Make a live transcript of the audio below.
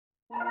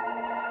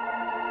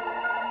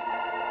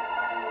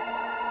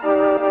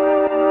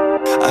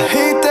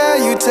hate that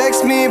you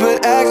text me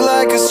but act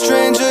like a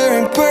stranger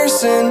in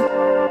person.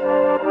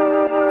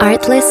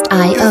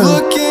 Artlist.io. You're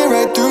looking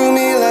right through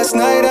me. Last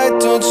night I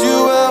told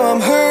you how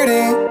I'm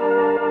hurting.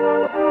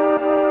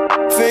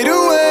 Fade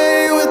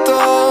away with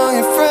all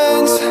your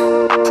friends.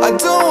 I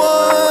don't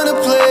wanna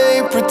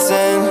play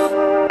pretend.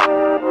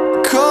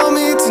 Call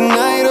me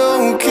tonight,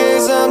 oh who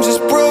cares, I'm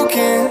just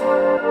broken.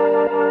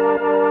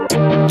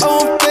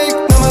 Don't fake,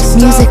 now my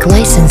style, Music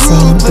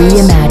licensing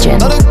reimagined.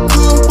 not a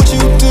clue what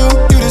you do,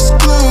 you just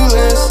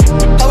clueless.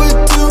 How it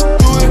do,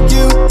 who are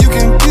you, you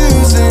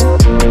confusing.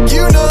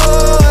 You know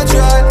I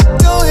tried,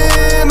 don't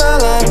hit my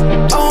line.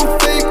 Don't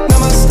fake, now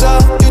my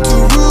style, you're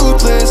too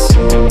ruthless.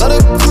 Not a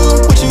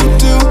clue what you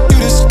do, you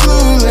just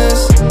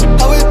clueless.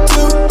 How it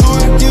do, who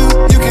are you,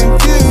 you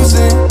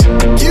confusing.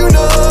 You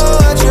know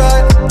I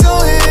tried,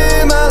 don't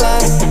hit my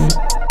line.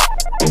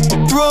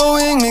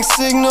 Throwing mixed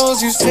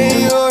signals, you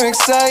say you're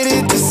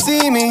excited to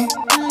see me.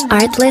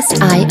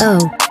 Artlist.io.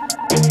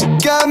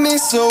 Got me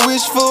so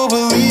wishful,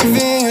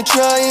 believing you're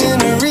trying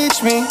to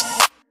reach me.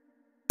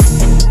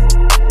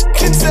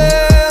 Can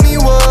tell me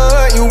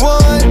what you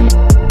want,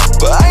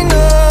 but I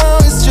know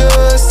it's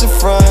just a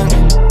front.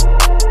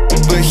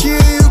 But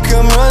here you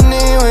come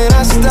running when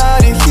I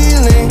started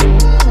healing.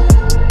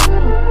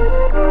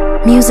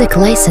 Music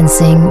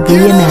licensing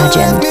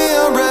reimagined.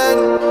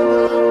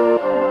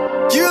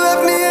 You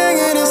left me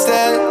hanging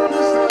instead.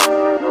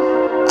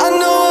 I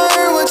know I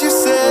heard what you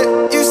said.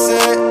 You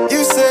said,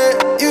 you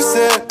said, you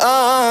said,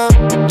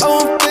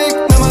 don't think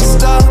that my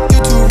style,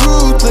 you're too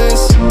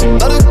ruthless.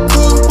 Not a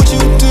clue what you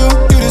do,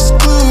 you just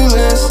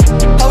clueless.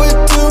 How it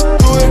do,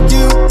 who are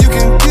you, you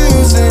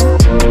confusing.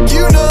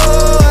 You know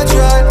I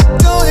tried,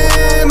 don't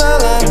hit my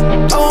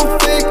line. Don't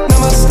think that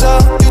my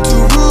style, you're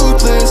too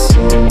ruthless.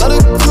 Not a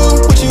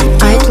clue what you do,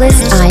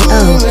 Artlist.io.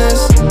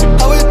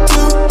 How it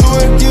do, who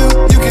are you,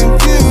 you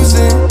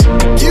confusing.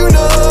 You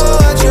know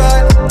I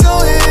tried,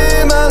 don't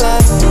hit my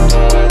line.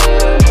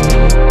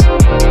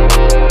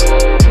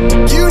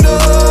 You know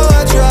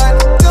I tried,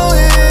 don't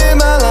hit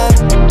my line.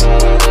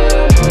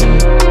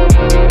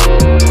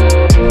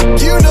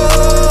 You know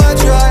I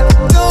tried,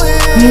 don't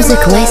hit my line.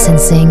 Music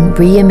licensing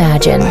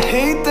reimagined. I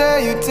hate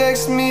that you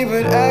text me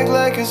but act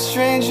like a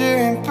stranger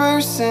in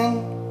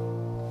person.